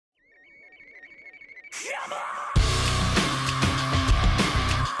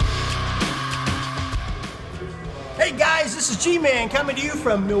Hey guys, this is G-Man coming to you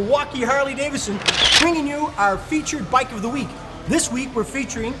from Milwaukee Harley-Davidson, bringing you our featured bike of the week. This week we're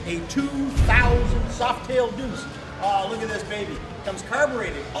featuring a 2000 Softail Deuce. Oh, look at this baby. Comes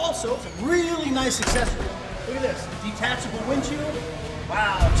carbureted. Also, it's a really nice accessory. Look at this, detachable windshield.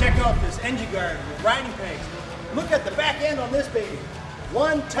 Wow, check out this engine guard with riding pegs. Look at the back end on this baby.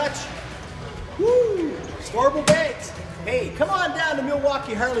 One touch. Woo! Storable bags. Hey, come on down to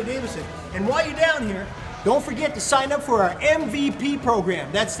Milwaukee Harley-Davidson. And while you're down here, don't forget to sign up for our MVP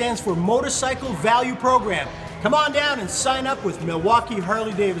program. That stands for Motorcycle Value Program. Come on down and sign up with Milwaukee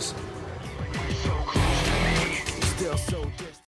Harley-Davidson.